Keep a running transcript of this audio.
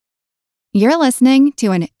You're listening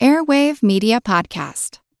to an Airwave Media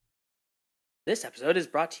Podcast. This episode is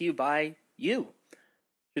brought to you by you.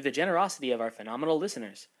 Through the generosity of our phenomenal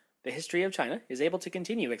listeners, the History of China is able to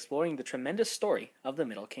continue exploring the tremendous story of the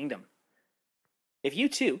Middle Kingdom. If you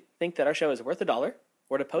too think that our show is worth $1,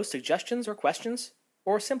 or to post suggestions or questions,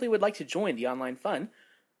 or simply would like to join the online fun,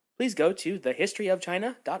 please go to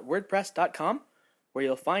thehistoryofchina.wordpress.com, where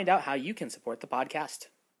you'll find out how you can support the podcast.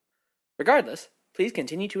 Regardless, please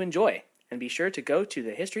continue to enjoy, and be sure to go to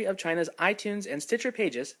the History of China's iTunes and Stitcher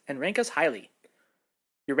pages and rank us highly.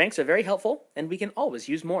 Your ranks are very helpful, and we can always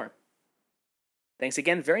use more. Thanks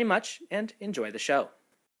again very much, and enjoy the show.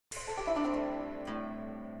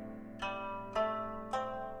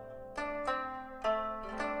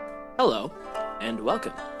 Hello, and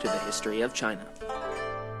welcome to the History of China.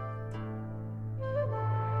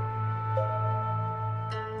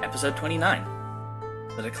 Episode 29,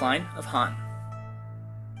 The Decline of Han.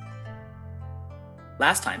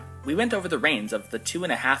 Last time, we went over the reigns of the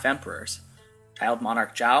 2.5 emperors, child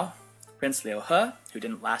monarch Zhao, Prince Liu He, who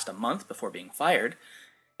didn't last a month before being fired,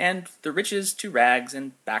 and the riches to rags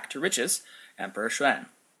and back to riches, Emperor Xuan.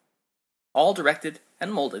 All directed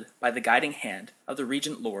and molded by the guiding hand of the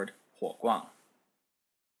regent lord Huo Guang.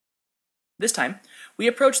 This time, we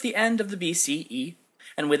approach the end of the BCE,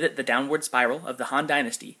 and with it the downward spiral of the Han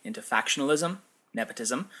dynasty into factionalism,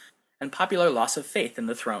 nepotism, and popular loss of faith in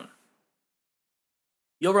the throne.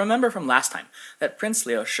 You'll remember from last time that Prince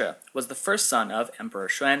Liu Shi was the first son of Emperor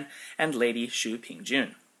Xuan and Lady Xu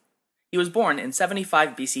Pingjun. He was born in 75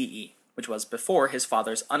 BCE, which was before his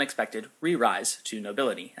father's unexpected re-rise to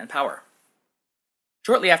nobility and power.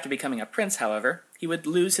 Shortly after becoming a prince, however, he would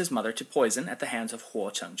lose his mother to poison at the hands of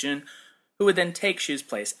Huo Chengjun, who would then take Xu's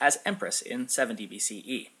place as empress in 70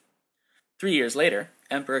 BCE. 3 years later,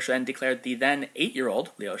 Emperor Xuan declared the then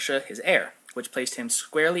 8-year-old Liu Shi his heir, which placed him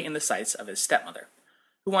squarely in the sights of his stepmother,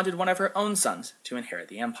 who wanted one of her own sons to inherit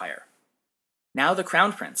the empire. Now the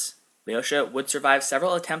crown prince, Liu Shi would survive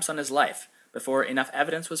several attempts on his life before enough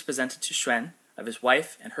evidence was presented to Xuan of his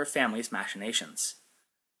wife and her family's machinations.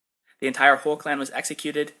 The entire Huo clan was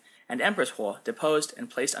executed, and Empress Huo deposed and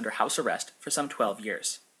placed under house arrest for some 12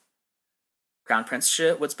 years. Crown Prince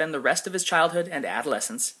Shi would spend the rest of his childhood and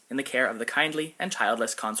adolescence in the care of the kindly and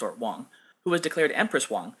childless consort Wang, who was declared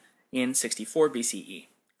Empress Wang in 64 BCE.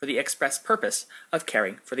 For the express purpose of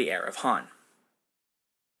caring for the heir of Han.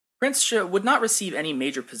 Prince Shi would not receive any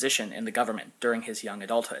major position in the government during his young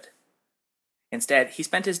adulthood. Instead, he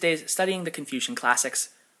spent his days studying the Confucian classics,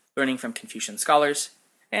 learning from Confucian scholars,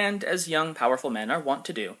 and, as young, powerful men are wont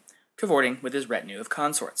to do, cavorting with his retinue of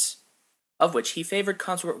consorts, of which he favored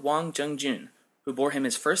consort Wang Zhengjun, who bore him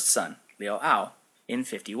his first son, Liu Ao, in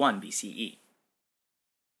 51 BCE.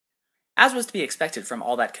 As was to be expected from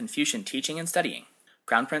all that Confucian teaching and studying,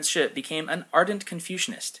 Crown Prince Shi became an ardent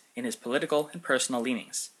Confucianist in his political and personal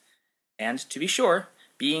leanings. And, to be sure,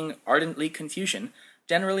 being ardently Confucian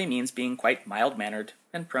generally means being quite mild-mannered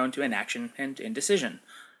and prone to inaction and indecision,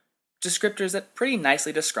 descriptors that pretty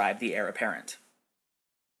nicely describe the heir apparent.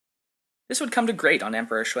 This would come to grate on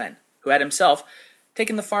Emperor Xuan, who had himself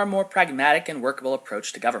taken the far more pragmatic and workable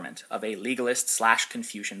approach to government of a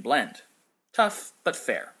legalist/Confucian blend. Tough, but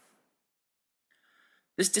fair.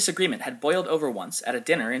 This disagreement had boiled over once at a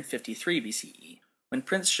dinner in 53 BCE, when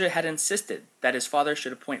Prince Shi had insisted that his father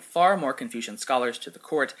should appoint far more Confucian scholars to the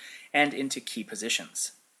court and into key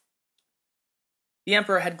positions. The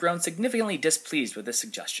emperor had grown significantly displeased with this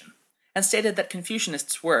suggestion, and stated that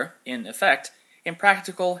Confucianists were, in effect,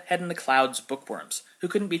 impractical head-in-the-clouds bookworms who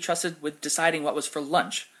couldn't be trusted with deciding what was for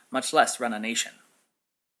lunch, much less run a nation.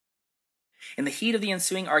 In the heat of the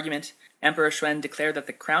ensuing argument, Emperor Xuan declared that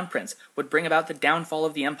the crown prince would bring about the downfall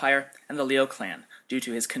of the empire and the Liu clan due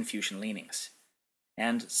to his Confucian leanings.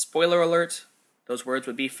 And, spoiler alert, those words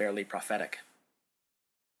would be fairly prophetic.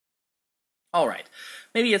 Alright,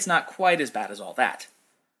 maybe it's not quite as bad as all that,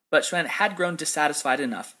 but Xuan had grown dissatisfied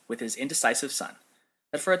enough with his indecisive son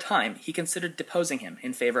that for a time he considered deposing him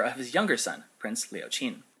in favor of his younger son, Prince Liu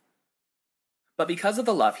Qin. But because of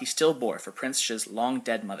the love he still bore for Prince Shi's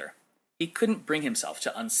long-dead mother, he couldn't bring himself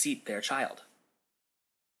to unseat their child.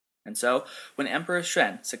 And so, when Emperor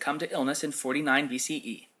Xuan succumbed to illness in 49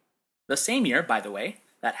 BCE, the same year, by the way,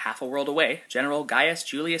 that half a world away, General Gaius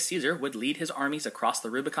Julius Caesar would lead his armies across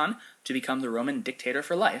the Rubicon to become the Roman dictator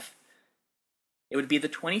for life, it would be the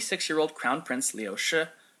 26-year-old Crown Prince Liu Shi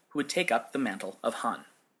who would take up the mantle of Han.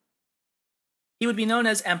 He would be known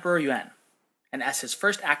as Emperor Yuan, and as his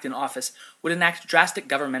first act in office would enact drastic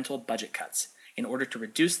governmental budget cuts in order to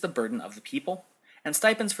reduce the burden of the people, and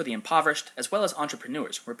stipends for the impoverished as well as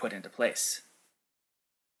entrepreneurs were put into place.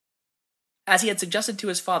 As he had suggested to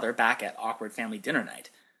his father back at awkward family dinner night,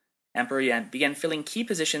 Emperor Yuan began filling key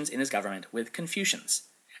positions in his government with Confucians,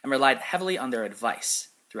 and relied heavily on their advice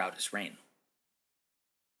throughout his reign.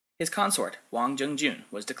 His consort, Wang Zhengjun,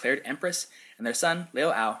 was declared empress, and their son, Liu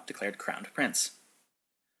Ao, declared crowned prince.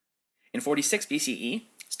 In 46 BCE,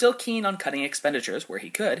 still keen on cutting expenditures where he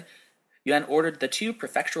could, Yuan ordered the two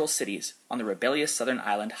prefectural cities on the rebellious southern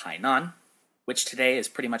island Hainan, which today is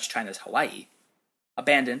pretty much China's Hawaii,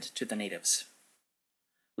 abandoned to the natives.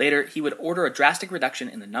 Later, he would order a drastic reduction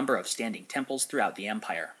in the number of standing temples throughout the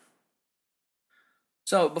empire.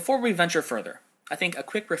 So, before we venture further, I think a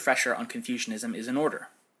quick refresher on Confucianism is in order.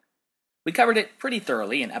 We covered it pretty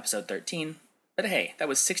thoroughly in episode 13, but hey, that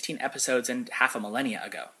was 16 episodes and half a millennia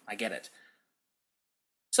ago. I get it.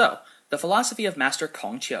 So, the philosophy of Master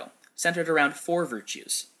Kong Qiu centered around four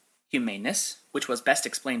virtues: humaneness, which was best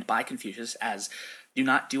explained by Confucius as "do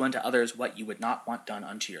not do unto others what you would not want done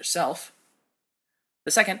unto yourself."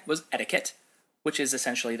 The second was etiquette, which is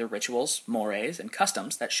essentially the rituals, mores, and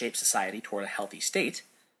customs that shape society toward a healthy state.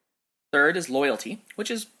 Third is loyalty, which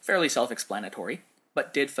is fairly self-explanatory,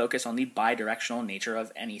 but did focus on the bidirectional nature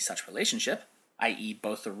of any such relationship, i.e.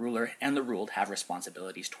 both the ruler and the ruled have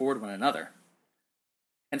responsibilities toward one another.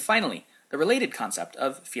 And finally, the related concept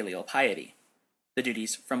of filial piety, the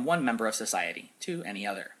duties from one member of society to any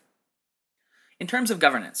other. In terms of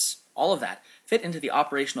governance, all of that fit into the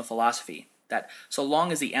operational philosophy that so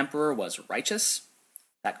long as the emperor was righteous,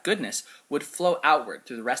 that goodness would flow outward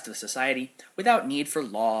through the rest of society without need for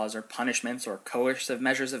laws or punishments or coercive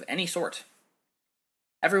measures of any sort.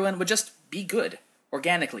 Everyone would just be good,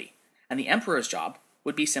 organically, and the emperor's job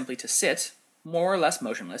would be simply to sit, more or less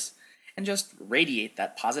motionless, and just radiate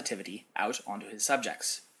that positivity out onto his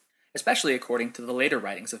subjects, especially according to the later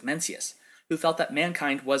writings of Mencius, who felt that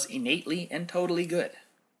mankind was innately and totally good.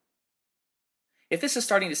 If this is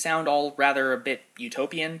starting to sound all rather a bit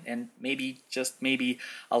utopian, and maybe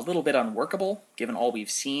a little bit unworkable, given all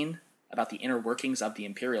we've seen about the inner workings of the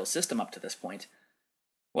imperial system up to this point,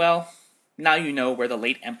 well, now you know where the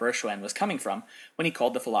late Emperor Xuan was coming from when he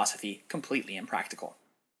called the philosophy completely impractical.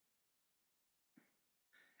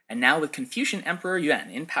 And now with Confucian Emperor Yuan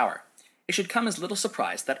in power, it should come as little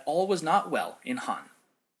surprise that all was not well in Han.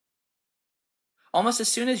 Almost as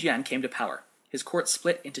soon as Yuan came to power, his court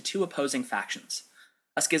split into two opposing factions,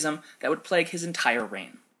 a schism that would plague his entire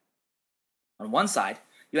reign. On one side,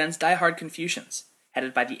 Yuan's diehard Confucians,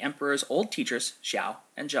 headed by the emperor's old teachers Xiao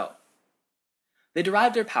and Zhou. They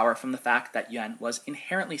derived their power from the fact that Yuan was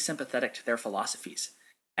inherently sympathetic to their philosophies,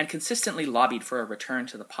 and consistently lobbied for a return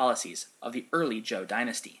to the policies of the early Zhou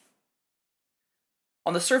dynasty.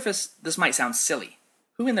 On the surface, this might sound silly.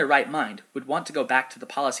 Who in their right mind would want to go back to the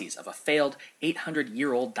policies of a failed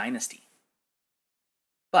 800-year-old dynasty?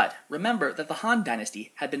 But remember that the Han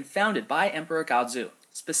dynasty had been founded by Emperor Gaozu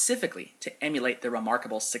specifically to emulate the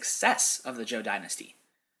remarkable success of the Zhou dynasty,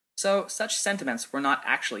 so such sentiments were not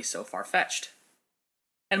actually so far-fetched.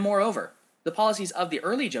 And moreover, the policies of the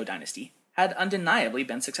early Zhou dynasty had undeniably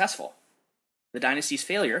been successful. The dynasty's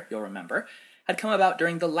failure, you'll remember, had come about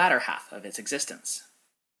during the latter half of its existence.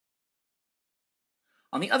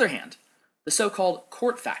 On the other hand, the so-called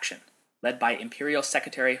court faction, led by Imperial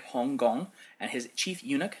Secretary Hong Gong and his chief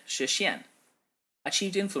eunuch Shi Xian,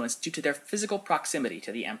 achieved influence due to their physical proximity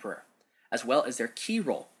to the emperor, as well as their key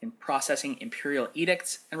role in processing imperial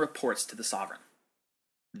edicts and reports to the sovereign.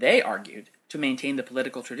 They argued to maintain the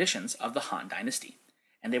political traditions of the Han dynasty,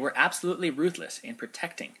 and they were absolutely ruthless in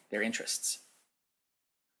protecting their interests.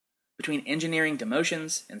 Between engineering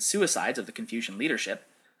demotions and suicides of the Confucian leadership,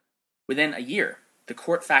 within a year, the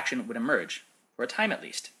court faction would emerge, for a time at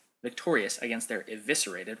least, victorious against their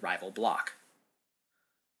eviscerated rival bloc.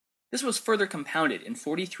 This was further compounded in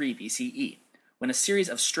 43 BCE, when a series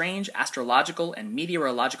of strange astrological and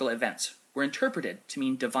meteorological events were interpreted to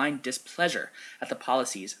mean divine displeasure at the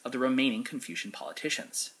policies of the remaining Confucian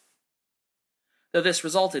politicians. Though this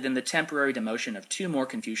resulted in the temporary demotion of two more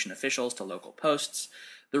Confucian officials to local posts,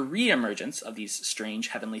 the re-emergence of these strange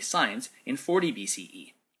heavenly signs in 40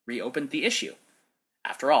 BCE reopened the issue.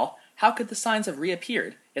 After all, how could the signs have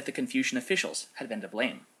reappeared if the Confucian officials had been to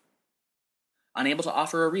blame? Unable to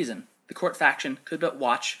offer a reason, the court faction could but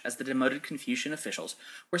watch as the demoted Confucian officials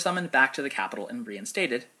were summoned back to the capital and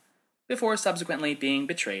reinstated, before subsequently being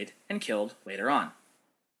betrayed and killed later on.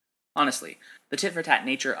 Honestly, the tit-for-tat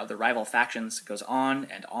nature of the rival factions goes on,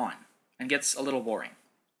 and gets a little boring.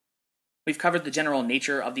 We've covered the general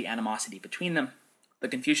nature of the animosity between them. The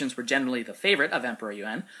Confucians were generally the favorite of Emperor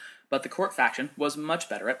Yuan, but the court faction was much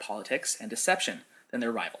better at politics and deception than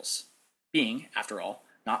their rivals, being, after all,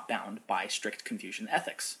 not bound by strict Confucian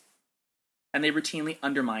ethics. and they routinely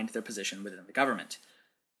undermined their position within the government.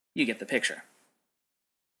 You get the picture.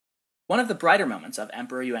 One of the brighter moments of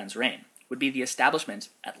Emperor Yuan's reign would be the establishment,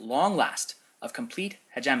 at long last, of complete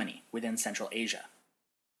hegemony within Central Asia.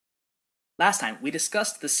 Last time, we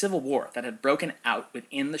discussed the civil war that had broken out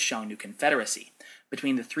within the Xiongnu Confederacy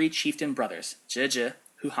between the three chieftain brothers, Zhezhi,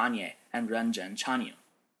 Hu Hanye, and Renzhen Chanyu.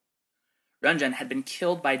 Renzhen had been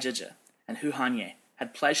killed by Zhezhi, and Hu Hanye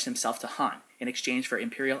had pledged himself to Han in exchange for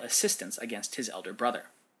imperial assistance against his elder brother.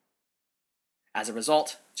 As a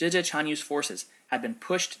result, Zhezhi Chanyu's forces had been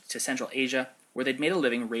pushed to Central Asia, where they'd made a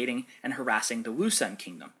living raiding and harassing the Wusun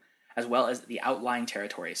kingdom, as well as the outlying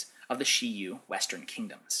territories of the Shiyu western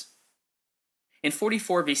kingdoms. In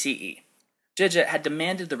 44 BCE, Zhezhi had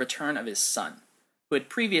demanded the return of his son, who had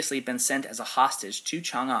previously been sent as a hostage to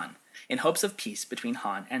Chang'an in hopes of peace between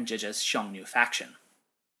Han and Zhezhi's Xiongnu faction.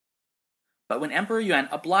 But when Emperor Yuan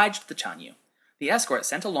obliged the Chanyu, the escort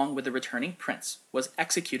sent along with the returning prince was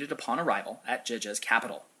executed upon arrival at Zhezhi's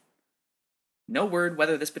capital. No word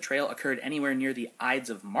whether this betrayal occurred anywhere near the Ides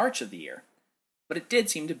of March of the year, but it did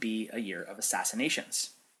seem to be a year of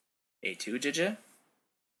assassinations. Et tu, Zhezhi?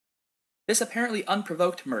 This apparently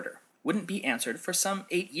unprovoked murder wouldn't be answered for some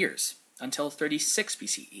 8 years, until 36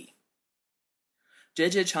 BCE.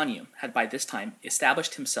 Zhezhi Chanyu had by this time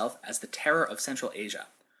established himself as the terror of Central Asia,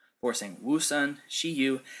 forcing Wusun,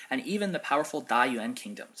 Shiyu, and even the powerful Da-Yuan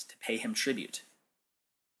kingdoms to pay him tribute.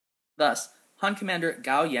 Thus, Han commander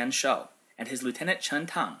Gao Yanshou and his lieutenant Chen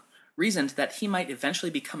Tang reasoned that he might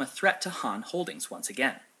eventually become a threat to Han holdings once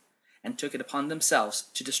again, and took it upon themselves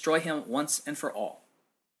to destroy him once and for all.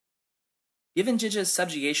 Given Zhezhi's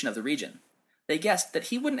subjugation of the region, they guessed that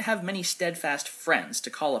he wouldn't have many steadfast friends to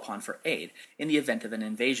call upon for aid in the event of an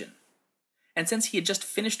invasion. And since he had just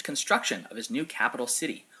finished construction of his new capital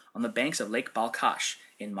city on the banks of Lake Balkhash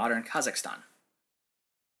in modern Kazakhstan,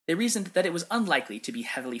 they reasoned that it was unlikely to be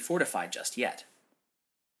heavily fortified just yet.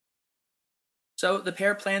 So the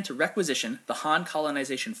pair planned to requisition the Han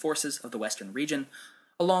colonization forces of the western region,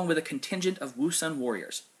 along with a contingent of Wusun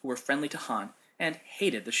warriors who were friendly to Han and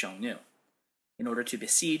hated the Xiongnu, in order to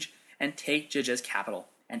besiege and take Zhezhi's capital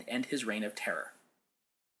and end his reign of terror.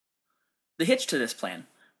 The hitch to this plan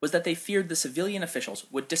was that they feared the civilian officials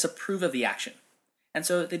would disapprove of the action, and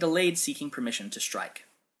so they delayed seeking permission to strike.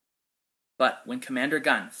 But when Commander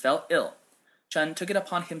Gan fell ill, Chen took it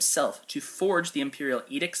upon himself to forge the imperial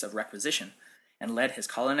edicts of requisition and led his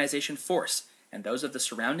colonization force and those of the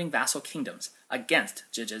surrounding vassal kingdoms against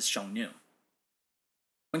Zhezhi's Xiongnu.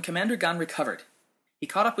 When Commander Gan recovered, he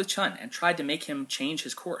caught up with Chen and tried to make him change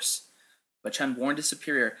his course, but Chen warned his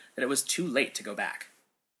superior that it was too late to go back.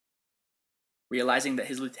 Realizing that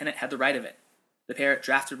his lieutenant had the right of it, the pair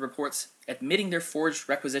drafted reports admitting their forged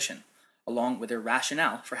requisition, along with their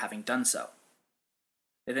rationale for having done so.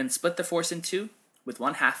 They then split the force in two, with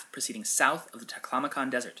one half proceeding south of the Taklamakan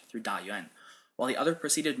Desert through Da-Yuan, while the other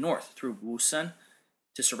proceeded north through Wusun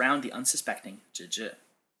to surround the unsuspecting Zhezhi.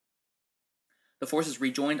 The forces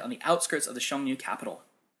rejoined on the outskirts of the Xiongnu capital,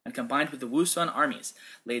 and combined with the Wusun armies,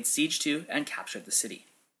 laid siege to and captured the city.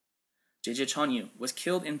 Zhezhi Chanyu was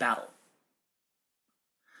killed in battle.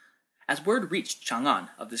 As word reached Chang'an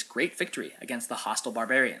of this great victory against the hostile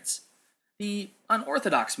barbarians, the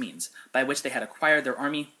unorthodox means by which they had acquired their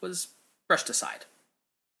army was brushed aside.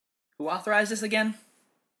 Who authorized this again?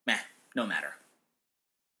 No matter.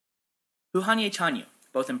 Hu Hanye Chanyu,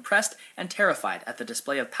 both impressed and terrified at the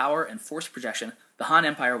display of power and force projection the Han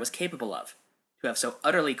Empire was capable of, to have so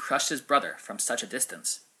utterly crushed his brother from such a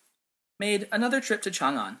distance, made another trip to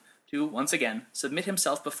Chang'an to once again submit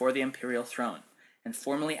himself before the imperial throne and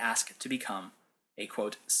formally ask to become a,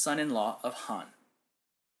 quote, son-in-law of Han.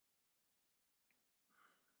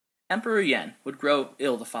 Emperor Yuan would grow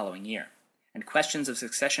ill the following year, and questions of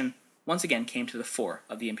succession once again came to the fore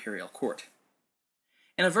of the imperial court.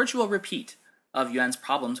 In a virtual repeat of Yuan's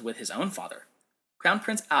problems with his own father, Crown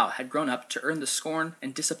Prince Ao had grown up to earn the scorn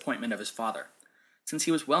and disappointment of his father, since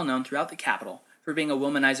he was well known throughout the capital for being a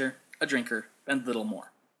womanizer, a drinker, and little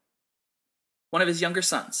more. One of his younger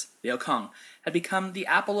sons, Liu Kong, had become the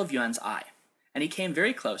apple of Yuan's eye, and he came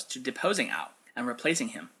very close to deposing Ao and replacing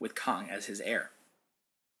him with Kong as his heir.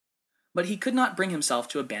 But he could not bring himself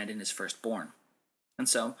to abandon his firstborn, and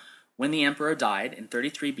so, when the emperor died in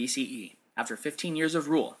 33 BCE, after 15 years of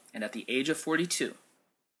rule and at the age of 42, it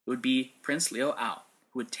would be Prince Liu Ao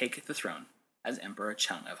who would take the throne as Emperor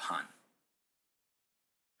Cheng of Han.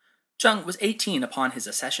 Cheng was 18 upon his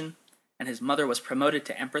accession, and his mother was promoted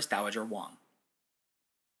to Empress Dowager Wang.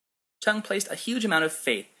 Cheng placed a huge amount of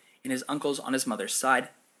faith in his uncles on his mother's side,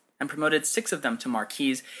 and promoted 6 of them to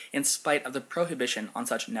marquises in spite of the prohibition on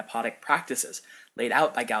such nepotic practices laid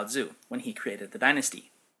out by Gaozu when he created the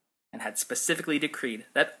dynasty, and had specifically decreed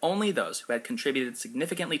that only those who had contributed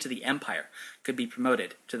significantly to the empire could be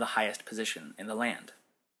promoted to the highest position in the land.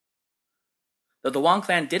 Though the Wang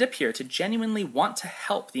clan did appear to genuinely want to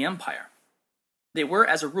help the empire, they were,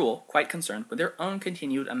 as a rule, quite concerned with their own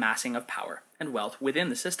continued amassing of power and wealth within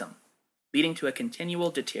the system, leading to a continual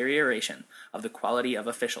deterioration of the quality of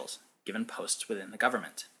officials given posts within the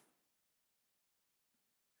government.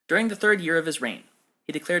 During the 3rd year of his reign,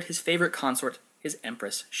 he declared his favorite consort his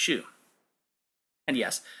Empress Xu. And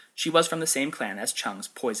yes, she was from the same clan as Cheng's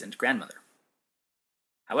poisoned grandmother.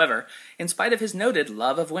 However, in spite of his noted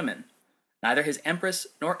love of women, neither his empress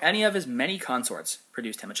nor any of his many consorts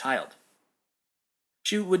produced him a child.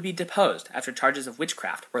 Xu would be deposed after charges of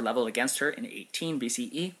witchcraft were leveled against her in 18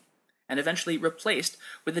 BCE, and eventually replaced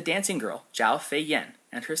with the dancing girl Zhao Feiyan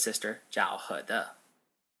and her sister Zhao Hede.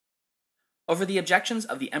 Over the objections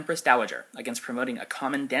of the Empress Dowager against promoting a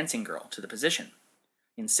common dancing girl to the position,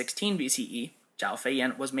 in 16 BCE, Zhao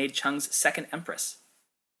Feiyan was made Cheng's 2nd empress.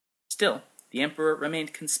 Still, the emperor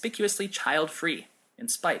remained conspicuously child-free, in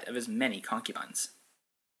spite of his many concubines.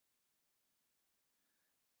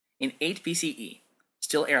 In 8 BCE,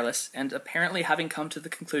 still heirless and apparently having come to the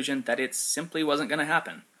conclusion that it simply wasn't going to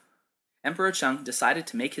happen, Emperor Cheng decided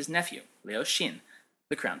to make his nephew, Liu Xin,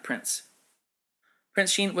 the crown prince.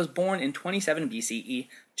 Prince Xin was born in 27 BCE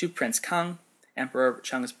to Prince Kang, Emperor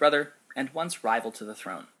Cheng's brother, and once rival to the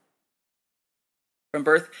throne. From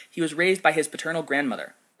birth, he was raised by his paternal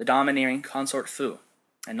grandmother, the domineering consort Fu,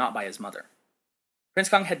 and not by his mother. Prince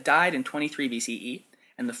Kang had died in 23 BCE,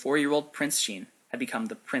 and the 4-year-old Prince Xin had become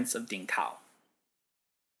the Prince of Dingtao.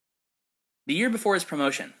 The year before his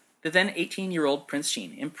promotion, the then 18-year-old Prince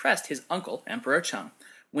Xin impressed his uncle, Emperor Cheng,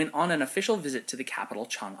 when on an official visit to the capital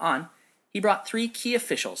Chang'an, he brought 3 key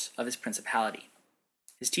officials of his principality: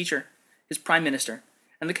 his teacher, his prime minister,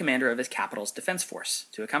 and the commander of his capital's defense force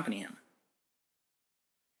to accompany him.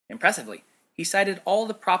 Impressively, he cited all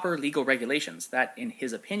the proper legal regulations that, in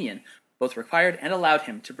his opinion, both required and allowed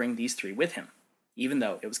him to bring these 3 with him, even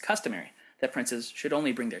though it was customary that princes should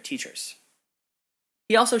only bring their teachers.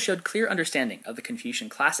 He also showed clear understanding of the Confucian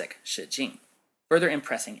classic Shi Jing, further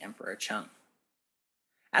impressing Emperor Cheng.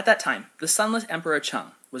 At that time, the sonless Emperor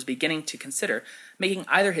Cheng was beginning to consider making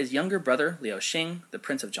either his younger brother Liu Xing the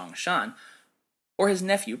Prince of Zhongshan, or his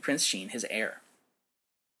nephew Prince Xin his heir.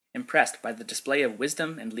 Impressed by the display of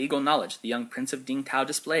wisdom and legal knowledge the young Prince of Dingtao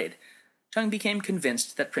displayed, Cheng became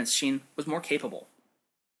convinced that Prince Xin was more capable.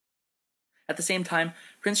 At the same time,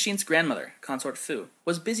 Prince Xin's grandmother, Consort Fu,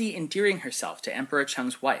 was busy endearing herself to Emperor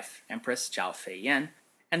Cheng's wife, Empress Zhao Feiyan,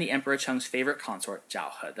 and the Emperor Cheng's favorite consort,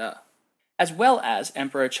 Zhao Hede, as well as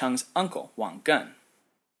Emperor Cheng's uncle, Wang Gun.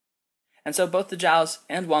 And so both the Zhaos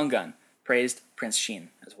and Wang Gun praised Prince Xin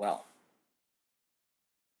as well.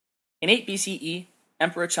 In 8 BCE,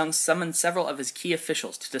 Emperor Cheng summoned several of his key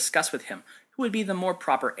officials to discuss with him who would be the more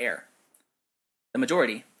proper heir. The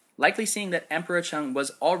majority, likely seeing that Emperor Cheng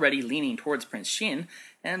was already leaning towards Prince Xin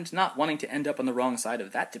and not wanting to end up on the wrong side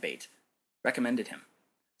of that debate, recommended him,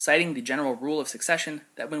 citing the general rule of succession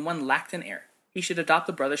that when one lacked an heir, he should adopt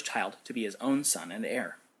the brother's child to be his own son and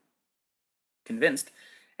heir. Convinced,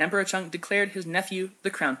 Emperor Cheng declared his nephew the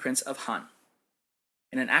Crown Prince of Han.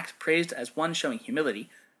 In an act praised as one showing humility,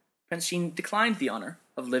 Prince Xin declined the honor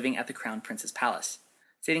of living at the Crown Prince's palace,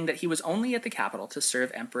 stating that he was only at the capital to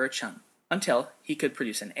serve Emperor Cheng until he could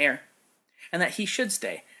produce an heir, and that he should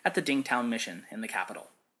stay at the Dingtao mission in the capital.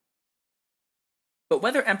 But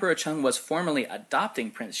whether Emperor Cheng was formally adopting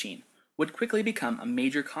Prince Xin would quickly become a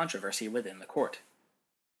major controversy within the court.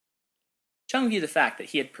 Cheng viewed the fact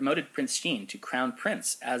that he had promoted Prince Xin to Crown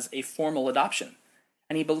Prince as a formal adoption,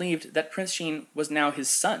 and he believed that Prince Xin was now his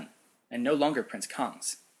son, and no longer Prince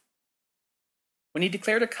Kang's. When he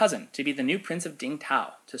declared a cousin to be the new Prince of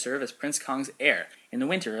Dingtao to serve as Prince Kang's heir in the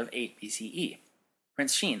winter of 8 BCE,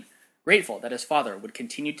 Prince Xin, grateful that his father would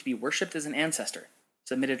continue to be worshipped as an ancestor,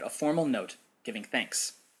 submitted a formal note giving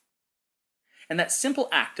thanks. And that simple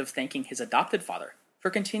act of thanking his adopted father for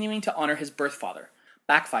continuing to honor his birth father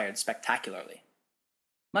backfired spectacularly.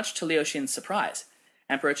 Much to Liu Xin's surprise,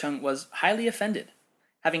 Emperor Cheng was highly offended,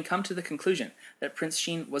 having come to the conclusion that Prince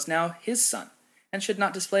Xin was now his son and should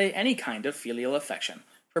not display any kind of filial affection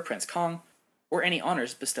for Prince Kang or any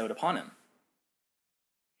honors bestowed upon him.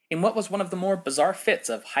 In what was one of the more bizarre fits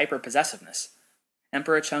of hyper-possessiveness,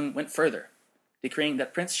 Emperor Cheng went further, decreeing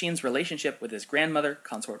that Prince Xin's relationship with his grandmother,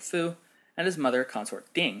 Consort Fu, and his mother,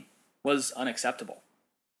 Consort Ding, was unacceptable.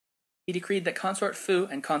 He decreed that Consort Fu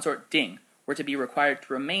and Consort Ding were to be required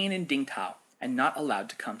to remain in Dingtao and not allowed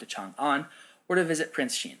to come to Chang'an or to visit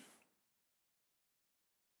Prince Xin.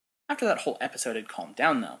 After that whole episode had calmed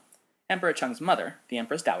down, though, Emperor Cheng's mother, the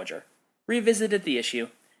Empress Dowager, revisited the issue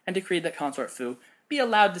and decreed that Consort Fu be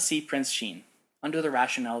allowed to see Prince Xin, under the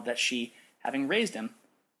rationale that she, having raised him,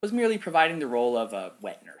 was merely providing the role of a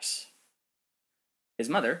wet nurse. His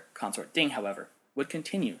mother, Consort Ding, however, would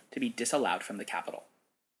continue to be disallowed from the capital.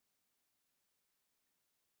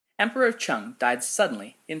 Emperor Cheng died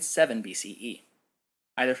suddenly in 7 BCE,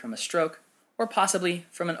 either from a stroke or possibly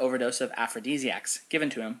from an overdose of aphrodisiacs given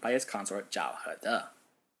to him by his consort Zhao Hede.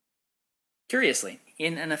 Curiously,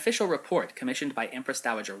 in an official report commissioned by Empress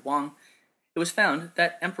Dowager Wang, it was found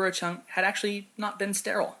that Emperor Cheng had actually not been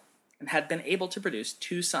sterile, and had been able to produce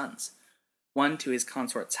 2 sons, one to his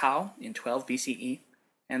consort Cao in 12 BCE,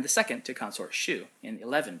 and the second to consort Shu in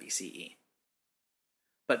 11 BCE.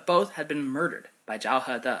 But both had been murdered by Zhao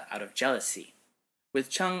Hede out of jealousy, with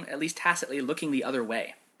Cheng at least tacitly looking the other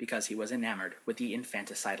way because he was enamored with the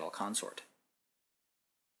infanticidal consort.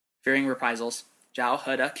 Fearing reprisals, Zhao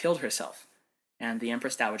Hede killed herself, and the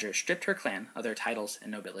Empress Dowager stripped her clan of their titles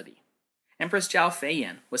and nobility. Empress Zhao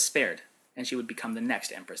Feiyan was spared, and she would become the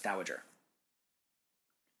next Empress Dowager.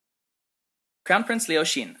 Crown Prince Liu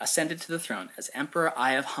Xin ascended to the throne as Emperor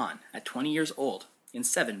Ai of Han at 20 years old in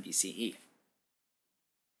 7 BCE.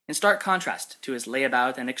 In stark contrast to his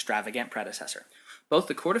layabout and extravagant predecessor, both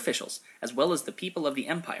the court officials as well as the people of the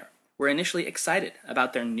empire were initially excited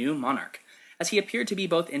about their new monarch, as he appeared to be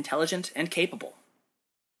both intelligent and capable.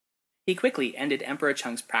 He quickly ended Emperor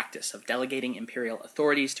Cheng's practice of delegating imperial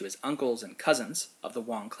authorities to his uncles and cousins of the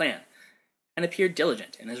Wang clan, and appeared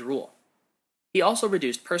diligent in his rule. He also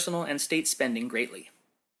reduced personal and state spending greatly.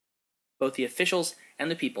 Both the officials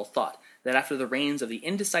and the people thought that after the reigns of the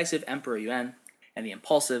indecisive Emperor Yuan and the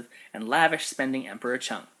impulsive and lavish spending Emperor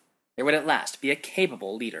Cheng, there would at last be a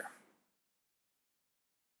capable leader.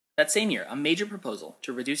 That same year, a major proposal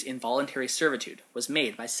to reduce involuntary servitude was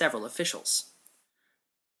made by several officials.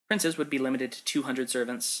 Princes would be limited to 200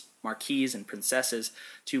 servants, marquises and princesses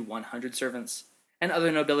to 100 servants, and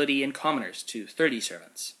other nobility and commoners to 30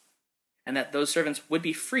 servants, and that those servants would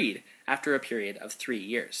be freed after a period of 3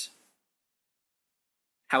 years.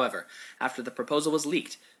 However, after the proposal was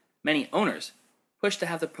leaked, many owners pushed to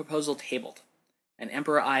have the proposal tabled, and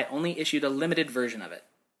Emperor Ai only issued a limited version of it,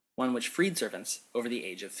 one which freed servants over the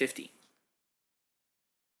age of 50.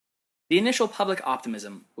 The initial public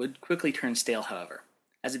optimism would quickly turn stale, however,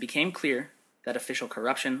 as it became clear that official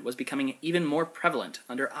corruption was becoming even more prevalent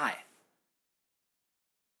under Ai.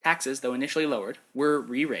 Taxes, though initially lowered, were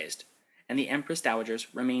re-raised, and the Empress Dowagers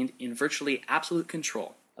remained in virtually absolute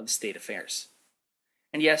control of state affairs.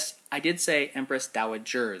 And yes, I did say Empress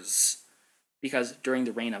Dowagers, because during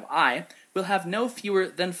the reign of Ai, we'll have no fewer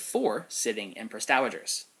than 4 sitting Empress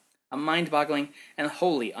Dowagers, a mind-boggling and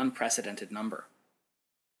wholly unprecedented number.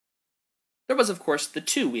 There was, of course, the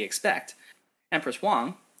 2 we expect: Empress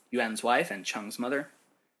Wang, Yuan's wife and Cheng's mother,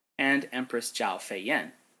 and Empress Zhao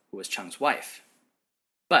Feiyan, who was Cheng's wife.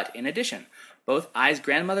 But, in addition, both Ai's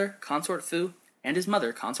grandmother, Consort Fu, and his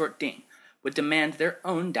mother, Consort Ding, would demand their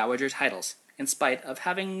own dowager titles, in spite of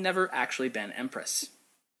having never actually been empress.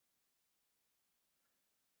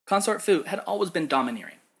 Consort Fu had always been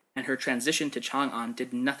domineering, and her transition to Chang'an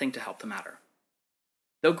did nothing to help the matter.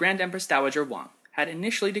 Though Grand Empress Dowager Wang had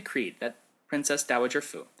initially decreed that Princess Dowager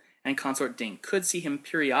Fu and Consort Ding could see him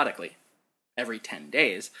periodically, every 10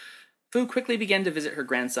 days, Fu quickly began to visit her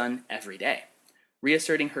grandson every day,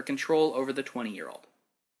 reasserting her control over the 20-year-old.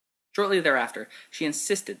 Shortly thereafter, she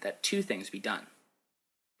insisted that 2 things be done.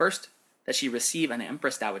 First, that she receive an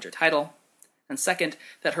Empress Dowager title, and second,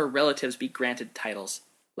 that her relatives be granted titles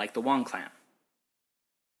like the Wang clan.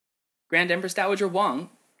 Grand Empress Dowager Wang,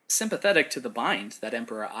 sympathetic to the bind that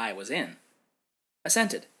Emperor Ai was in,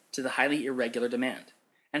 assented to the highly irregular demand,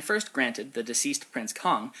 and first granted the deceased Prince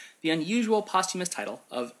Kong the unusual posthumous title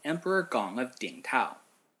of Emperor Gong of Ding Tao,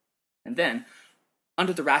 and then,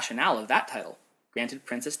 under the rationale of that title, granted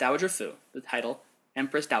Princess Dowager Fu the title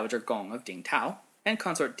Empress Dowager Gong of Ding Tao, and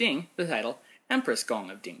Consort Ding the title Empress Gong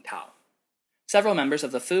of Ding Tao. Several members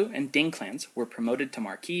of the Fu and Ding clans were promoted to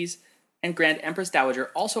marquises, and Grand Empress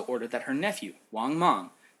Dowager also ordered that her nephew, Wang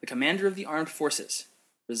Mang, the commander of the armed forces,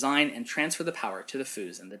 resign and transfer the power to the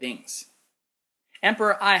Fus and the Dings.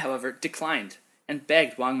 Emperor Ai, however, declined and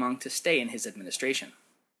begged Wang Mang to stay in his administration.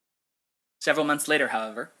 Several months later,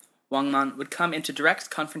 however, Wang Mang would come into direct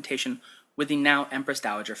confrontation with the now Empress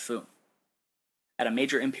Dowager Fu. At a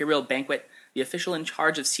major imperial banquet, the official in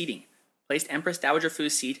charge of seating placed Empress Dowager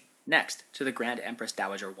Fu's seat next to the Grand Empress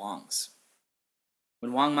Dowager Wang's.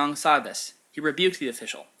 When Wang Mang saw this, he rebuked the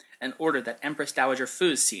official and ordered that Empress Dowager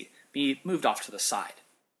Fu's seat be moved off to the side.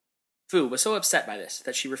 Fu was so upset by this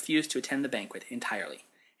that she refused to attend the banquet entirely,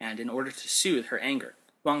 and in order to soothe her anger,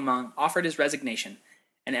 Wang Mang offered his resignation,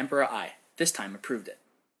 and Emperor Ai this time approved it.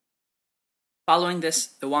 Following this,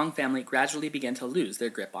 the Wang family gradually began to lose their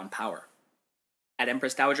grip on power. At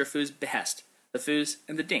Empress Dowager Fu's behest, the Fus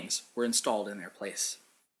and the Dings were installed in their place.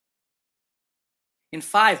 In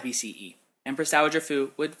 5 BCE, Empress Dowager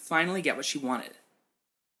Fu would finally get what she wanted.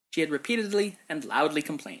 She had repeatedly and loudly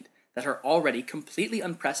complained that her already completely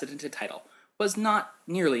unprecedented title was not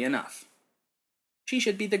nearly enough. She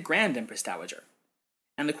should be the Grand Empress Dowager,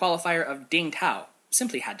 and the qualifier of Ding Tao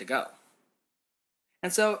simply had to go.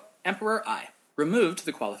 And so Emperor Ai removed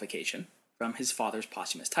the qualification from his father's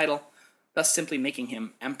posthumous title, thus simply making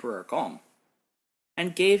him Emperor Gong,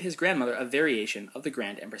 and gave his grandmother a variation of the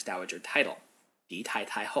Grand Empress Dowager title, Di Tai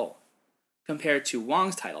Tai Ho, compared to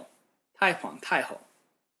Wang's title, Tai Huang Tai Ho,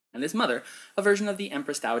 and his mother a version of the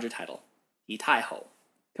Empress Dowager title, Di Tai Ho,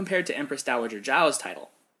 compared to Empress Dowager Zhao's title,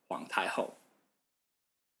 Huang Tai Ho.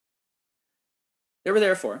 There were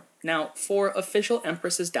therefore now 4 official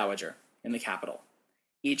Empresses Dowager in the capital,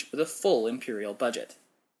 each with a full imperial budget.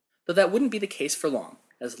 Though that wouldn't be the case for long,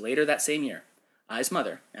 as later that same year, Ai's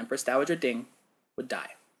mother, Empress Dowager Ding, would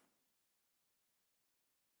die.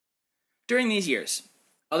 During these years,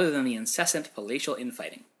 other than the incessant palatial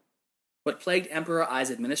infighting, what plagued Emperor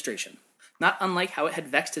Ai's administration, not unlike how it had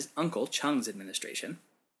vexed his uncle Cheng's administration,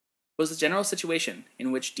 was the general situation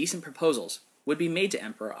in which decent proposals would be made to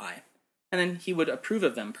Emperor Ai, and then he would approve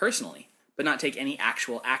of them personally, but not take any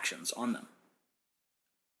actual actions on them.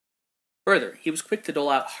 Further, he was quick to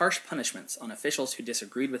dole out harsh punishments on officials who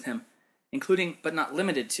disagreed with him, including, but not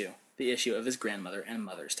limited to, the issue of his grandmother and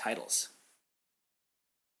mother's titles.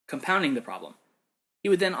 Compounding the problem, he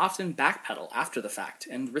would then often backpedal after the fact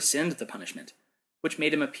and rescind the punishment, which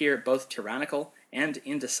made him appear both tyrannical and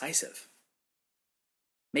indecisive.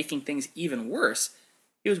 Making things even worse,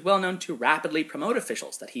 he was well known to rapidly promote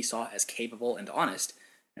officials that he saw as capable and honest,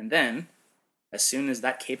 and then, as soon as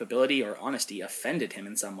that capability or honesty offended him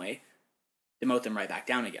in some way, demote them right back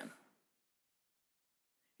down again.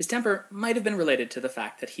 His temper might have been related to the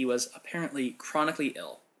fact that he was apparently chronically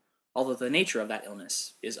ill, although the nature of that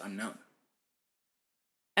illness is unknown.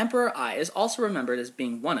 Emperor Ai is also remembered as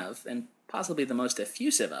being one of, and possibly the most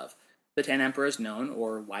effusive of, the 10 emperors known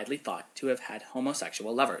or widely thought to have had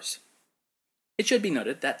homosexual lovers. It should be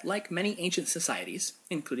noted that, like many ancient societies,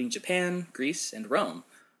 including Japan, Greece, and Rome,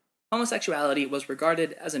 homosexuality was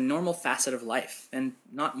regarded as a normal facet of life and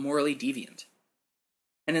not morally deviant,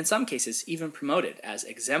 and in some cases even promoted as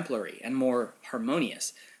exemplary and more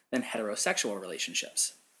harmonious than heterosexual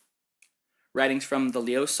relationships. Writings from the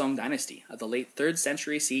Liu Song dynasty of the late 3rd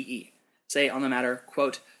century CE say on the matter,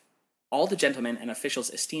 quote, "All the gentlemen and officials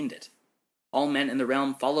esteemed it. All men in the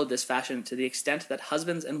realm followed this fashion to the extent that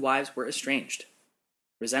husbands and wives were estranged.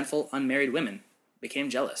 Resentful unmarried women became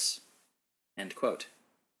jealous." End quote.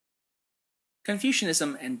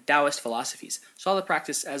 Confucianism and Taoist philosophies saw the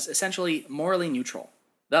practice as essentially morally neutral,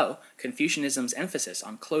 though Confucianism's emphasis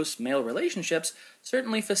on close male relationships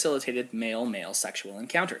certainly facilitated male-male sexual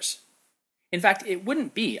encounters. In fact, it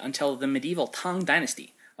wouldn't be until the medieval Tang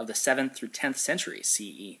dynasty of the 7th through 10th centuries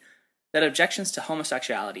CE that objections to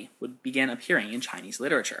homosexuality would begin appearing in Chinese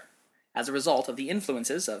literature, as a result of the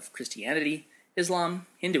influences of Christianity, Islam,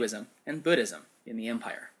 Hinduism, and Buddhism in the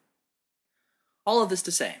empire. All of this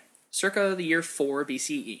to say, circa the year 4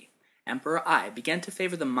 BCE, Emperor Ai began to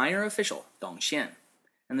favor the minor official Dong Xian,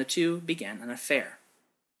 and the two began an affair,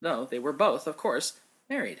 though they were both, of course,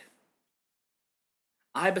 married.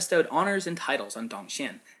 Ai bestowed honors and titles on Dong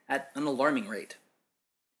Xian at an alarming rate.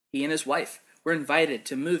 He and his wife were invited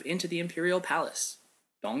to move into the imperial palace.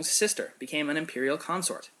 Dong's sister became an imperial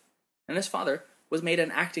consort, and his father was made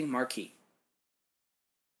an acting marquis.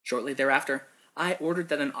 Shortly thereafter, Ai ordered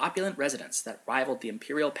that an opulent residence that rivaled the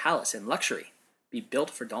imperial palace in luxury be built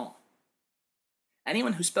for Dong.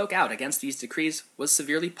 Anyone who spoke out against these decrees was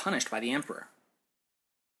severely punished by the emperor.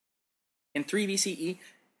 In 3 BCE,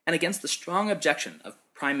 and against the strong objection of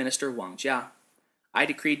Prime Minister Wang Jia, Ai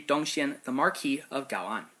decreed Dong Xian the Marquis of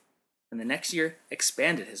Gaoan, and the next year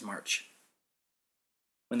expanded his march.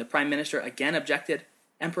 When the Prime Minister again objected,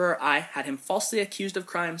 Emperor Ai had him falsely accused of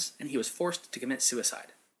crimes, and he was forced to commit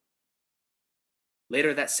suicide.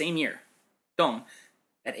 Later that same year, Dong,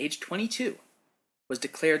 at age 22, was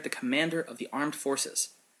declared the commander of the armed forces,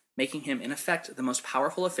 making him in effect the most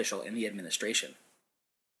powerful official in the administration.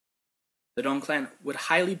 The Dong clan would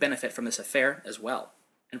highly benefit from this affair as well,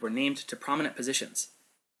 and were named to prominent positions,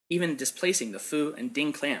 even displacing the Fu and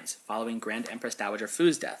Ding clans following Grand Empress Dowager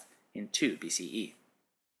Fu's death in 2 BCE.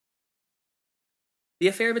 The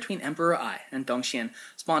affair between Emperor Ai and Dong Xian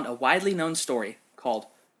spawned a widely known story called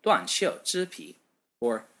断袖之癖,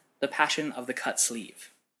 or the Passion of the Cut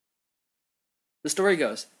Sleeve. The story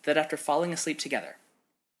goes that after falling asleep together,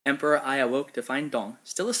 Emperor Ai awoke to find Dong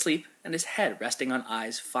still asleep and his head resting on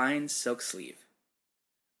Ai's fine silk sleeve.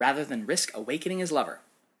 Rather than risk awakening his lover,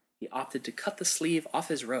 he opted to cut the sleeve off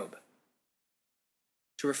his robe.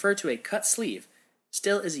 To refer to a cut sleeve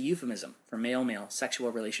still is a euphemism for male-male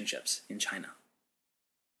sexual relationships in China.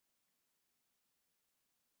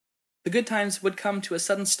 The good times would come to a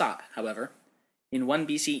sudden stop, however, in 1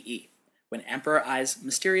 BCE, when Emperor Ai's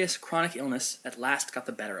mysterious chronic illness at last got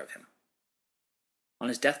the better of him. On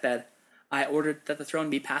his deathbed, Ai ordered that the throne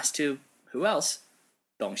be passed to, who else?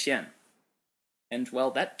 Dong Xian. And, well,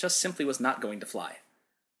 that just simply was not going to fly.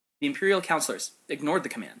 The imperial counselors ignored the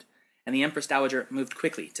command, and the Empress Dowager moved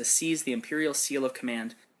quickly to seize the imperial seal of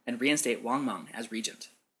command and reinstate Wang Mang as regent.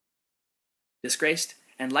 Disgraced,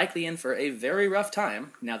 and likely in for a very rough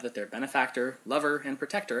time now that their benefactor, lover, and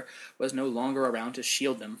protector was no longer around to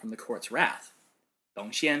shield them from the court's wrath,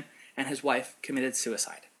 Dong Xian and his wife committed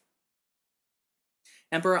suicide.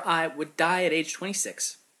 Emperor Ai would die at age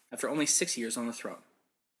 26 after only 6 years on the throne.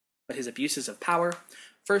 But his abuses of power,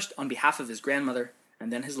 first on behalf of his grandmother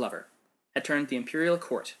and then his lover, had turned the imperial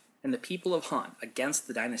court and the people of Han against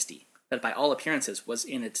the dynasty that by all appearances was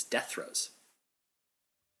in its death throes.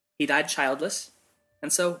 He died childless,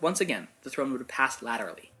 and so once again the throne would pass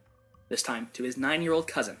laterally, this time to his 9-year-old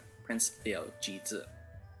cousin, Prince Liu Jizi.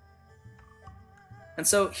 And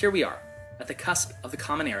so here we are, at the cusp of the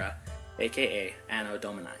Common Era, aka Anno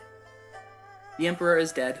Domini. The emperor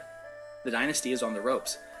is dead, the dynasty is on the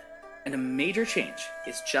ropes, and a major change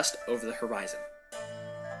is just over the horizon.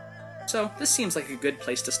 So this seems like a good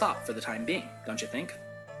place to stop for the time being, don't you think?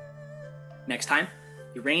 Next time,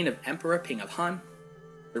 the reign of Emperor Ping of Han,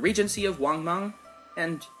 the regency of Wang Mang,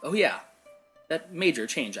 and, oh yeah, that major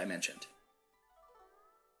change I mentioned.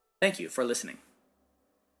 Thank you for listening.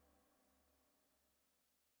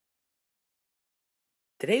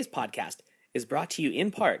 Today's podcast is brought to you in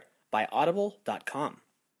part by Audible.com.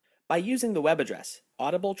 By using the web address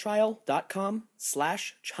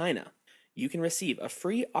audibletrial.com/China, you can receive a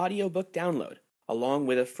free audiobook download along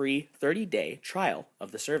with a free 30-day trial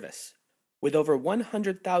of the service. With over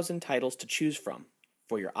 100,000 titles to choose from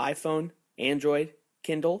for your iPhone, Android,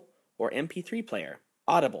 Kindle, or MP3 player,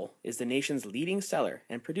 Audible is the nation's leading seller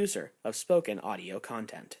and producer of spoken audio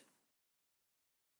content.